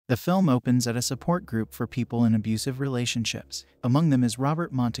The film opens at a support group for people in abusive relationships. Among them is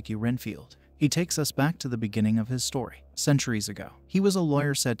Robert Montague Renfield. He takes us back to the beginning of his story. Centuries ago, he was a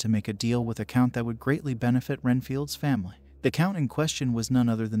lawyer set to make a deal with a count that would greatly benefit Renfield's family. The count in question was none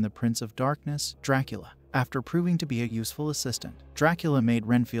other than the Prince of Darkness, Dracula. After proving to be a useful assistant, Dracula made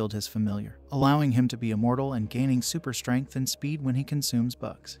Renfield his familiar, allowing him to be immortal and gaining super strength and speed when he consumes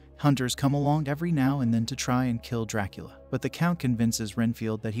bugs. Hunters come along every now and then to try and kill Dracula, but the Count convinces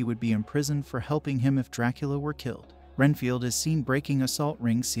Renfield that he would be imprisoned for helping him if Dracula were killed. Renfield is seen breaking a salt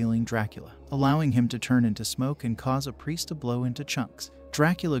ring sealing Dracula, allowing him to turn into smoke and cause a priest to blow into chunks.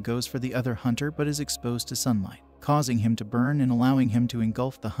 Dracula goes for the other hunter but is exposed to sunlight, causing him to burn and allowing him to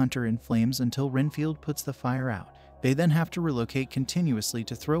engulf the hunter in flames until Renfield puts the fire out. They then have to relocate continuously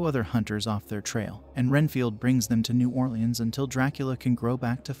to throw other hunters off their trail, and Renfield brings them to New Orleans until Dracula can grow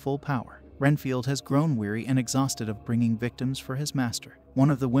back to full power. Renfield has grown weary and exhausted of bringing victims for his master.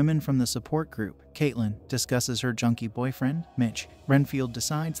 One of the women from the support group, Caitlin, discusses her junkie boyfriend, Mitch. Renfield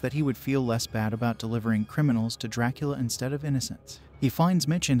decides that he would feel less bad about delivering criminals to Dracula instead of innocents. He finds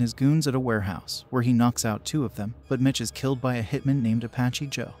Mitch and his goons at a warehouse, where he knocks out 2 of them, but Mitch is killed by a hitman named Apache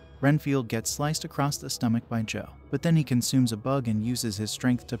Joe. Renfield gets sliced across the stomach by Joe, but then he consumes a bug and uses his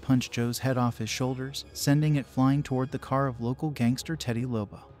strength to punch Joe's head off his shoulders, sending it flying toward the car of local gangster Teddy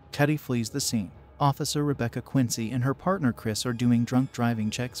Lobo. Teddy flees the scene. Officer Rebecca Quincy and her partner Chris are doing drunk driving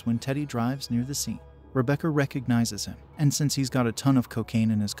checks when Teddy drives near the scene. Rebecca recognizes him, and since he's got a ton of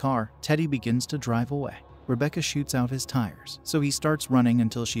cocaine in his car, Teddy begins to drive away. Rebecca shoots out his tires, so he starts running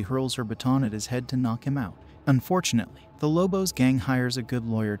until she hurls her baton at his head to knock him out. Unfortunately, the Lobos gang hires a good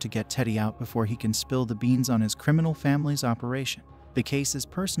lawyer to get Teddy out before he can spill the beans on his criminal family's operation. The case is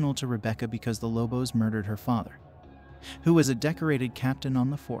personal to Rebecca because the Lobos murdered her father, who was a decorated captain on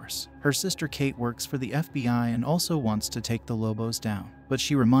the force. Her sister Kate works for the FBI and also wants to take the Lobos down, but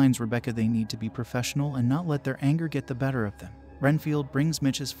she reminds Rebecca they need to be professional and not let their anger get the better of them. Renfield brings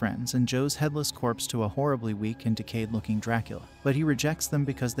Mitch's friends and Joe's headless corpse to a horribly weak and decayed-looking Dracula, but he rejects them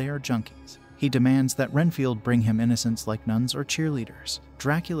because they are junkies. He demands that Renfield bring him innocents like nuns or cheerleaders.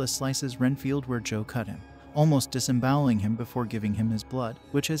 Dracula slices Renfield where Joe cut him, almost disemboweling him before giving him his blood,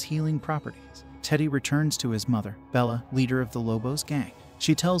 which has healing properties. Teddy returns to his mother, Bella, leader of the Lobos gang.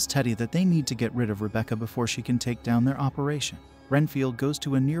 She tells Teddy that they need to get rid of Rebecca before she can take down their operation. Renfield goes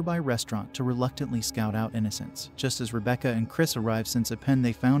to a nearby restaurant to reluctantly scout out innocents, just as Rebecca and Chris arrive since a pen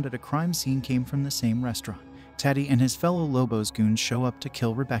they found at a crime scene came from the same restaurant. Teddy and his fellow Lobos goons show up to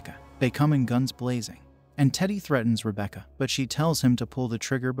kill Rebecca. They come in guns blazing, and Teddy threatens Rebecca, but she tells him to pull the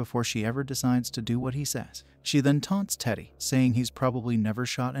trigger before she ever decides to do what he says. She then taunts Teddy, saying he's probably never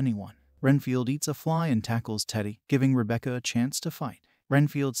shot anyone. Renfield eats a fly and tackles Teddy, giving Rebecca a chance to fight.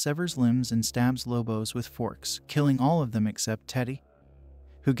 Renfield severs limbs and stabs Lobos with forks, killing all of them except Teddy,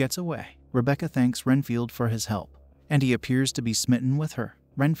 who gets away. Rebecca thanks Renfield for his help, and he appears to be smitten with her.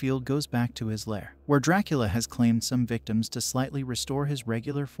 Renfield goes back to his lair, where Dracula has claimed some victims to slightly restore his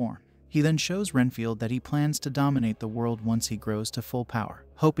regular form. He then shows Renfield that he plans to dominate the world once he grows to full power,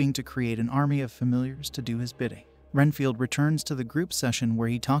 hoping to create an army of familiars to do his bidding. Renfield returns to the group session where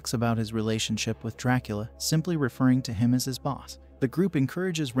he talks about his relationship with Dracula, simply referring to him as his boss. The group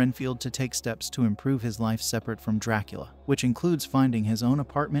encourages Renfield to take steps to improve his life separate from Dracula, which includes finding his own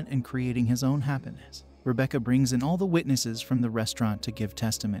apartment and creating his own happiness. Rebecca brings in all the witnesses from the restaurant to give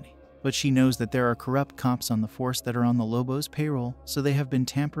testimony, but she knows that there are corrupt cops on the force that are on the Lobos' payroll, so they have been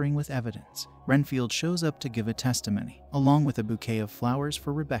tampering with evidence. Renfield shows up to give a testimony, along with a bouquet of flowers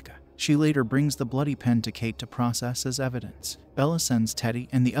for Rebecca. She later brings the bloody pen to Kate to process as evidence. Bella sends Teddy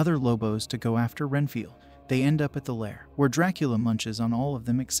and the other Lobos to go after Renfield. They end up at the lair, where Dracula munches on all of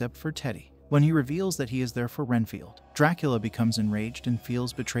them except for Teddy. When he reveals that he is there for Renfield, Dracula becomes enraged and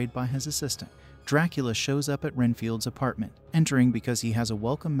feels betrayed by his assistant. Dracula shows up at Renfield's apartment, entering because he has a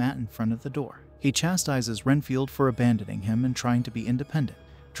welcome mat in front of the door. He chastises Renfield for abandoning him and trying to be independent.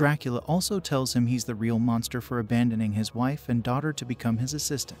 Dracula also tells him he's the real monster for abandoning his wife and daughter to become his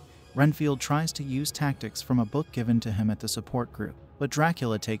assistant. Renfield tries to use tactics from a book given to him at the support group, but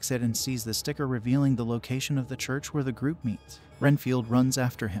Dracula takes it and sees the sticker revealing the location of the church where the group meets. Renfield runs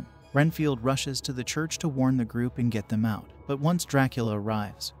after him. Renfield rushes to the church to warn the group and get them out, but once Dracula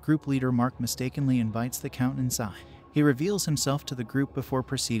arrives, group leader Mark mistakenly invites the Count inside. He reveals himself to the group before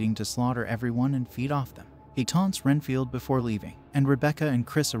proceeding to slaughter everyone and feed off them. He taunts Renfield before leaving, and Rebecca and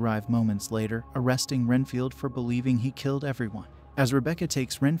Chris arrive moments later, arresting Renfield for believing he killed everyone. As Rebecca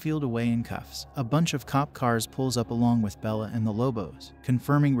takes Renfield away in cuffs, a bunch of cop cars pulls up along with Bella and the Lobos,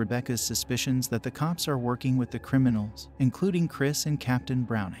 confirming Rebecca's suspicions that the cops are working with the criminals, including Chris and Captain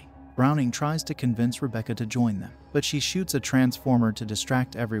Browning. Browning tries to convince Rebecca to join them, but she shoots a transformer to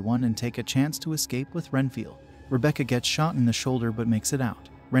distract everyone and take a chance to escape with Renfield. Rebecca gets shot in the shoulder but makes it out.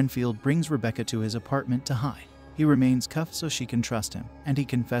 Renfield brings Rebecca to his apartment to hide. He remains cuffed so she can trust him, and he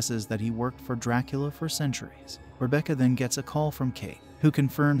confesses that he worked for Dracula for centuries. Rebecca then gets a call from Kate, who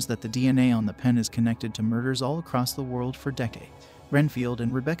confirms that the DNA on the pen is connected to murders all across the world for decades. Renfield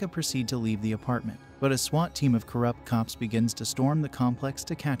and Rebecca proceed to leave the apartment, but a SWAT team of corrupt cops begins to storm the complex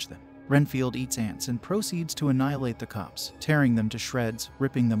to catch them. Renfield eats ants and proceeds to annihilate the cops, tearing them to shreds,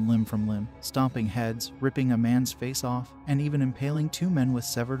 ripping them limb from limb, stomping heads, ripping a man's face off, and even impaling 2 men with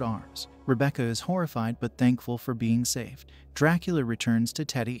severed arms. Rebecca is horrified but thankful for being saved. Dracula returns to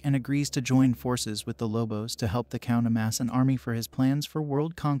Teddy and agrees to join forces with the Lobos to help the Count amass an army for his plans for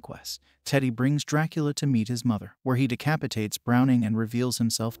world conquest. Teddy brings Dracula to meet his mother, where he decapitates Browning and reveals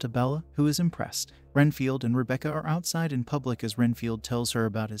himself to Bella, who is impressed. Renfield and Rebecca are outside in public as Renfield tells her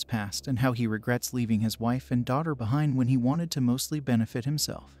about his past and how he regrets leaving his wife and daughter behind when he wanted to mostly benefit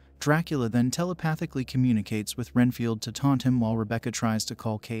himself. Dracula then telepathically communicates with Renfield to taunt him while Rebecca tries to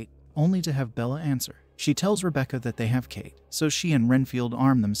call Kate, only to have Bella answer. She tells Rebecca that they have Kate, so she and Renfield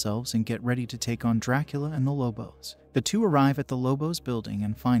arm themselves and get ready to take on Dracula and the Lobos. The two arrive at the Lobos building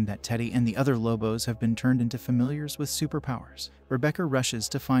and find that Teddy and the other Lobos have been turned into familiars with superpowers. Rebecca rushes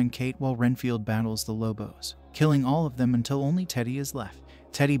to find Kate while Renfield battles the Lobos, killing all of them until only Teddy is left.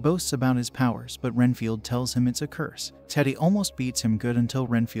 Teddy boasts about his powers, but Renfield tells him it's a curse. Teddy almost beats him good until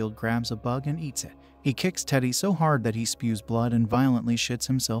Renfield grabs a bug and eats it. He kicks Teddy so hard that he spews blood and violently shits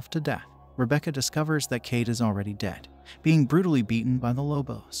himself to death. Rebecca discovers that Kate is already dead, being brutally beaten by the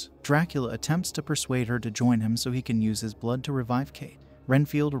Lobos. Dracula attempts to persuade her to join him so he can use his blood to revive Kate.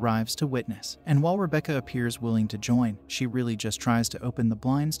 Renfield arrives to witness, and while Rebecca appears willing to join, she really just tries to open the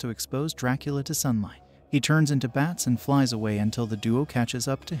blinds to expose Dracula to sunlight. He turns into bats and flies away until the duo catches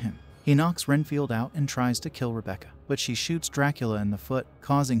up to him. He knocks Renfield out and tries to kill Rebecca, but she shoots Dracula in the foot,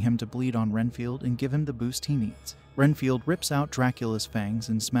 causing him to bleed on Renfield and give him the boost he needs. Renfield rips out Dracula's fangs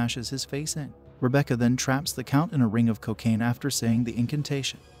and smashes his face in. Rebecca then traps the Count in a ring of cocaine after saying the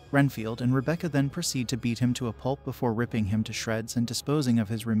incantation. Renfield and Rebecca then proceed to beat him to a pulp before ripping him to shreds and disposing of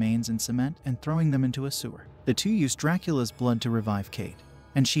his remains in cement and throwing them into a sewer. The two use Dracula's blood to revive Kate,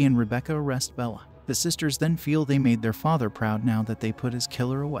 and she and Rebecca arrest Bella. The sisters then feel they made their father proud now that they put his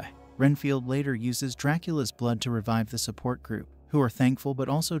killer away. Renfield later uses Dracula's blood to revive the support group, who are thankful but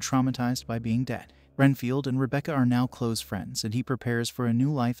also traumatized by being dead. Renfield and Rebecca are now close friends, and he prepares for a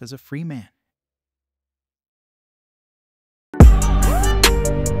new life as a free man.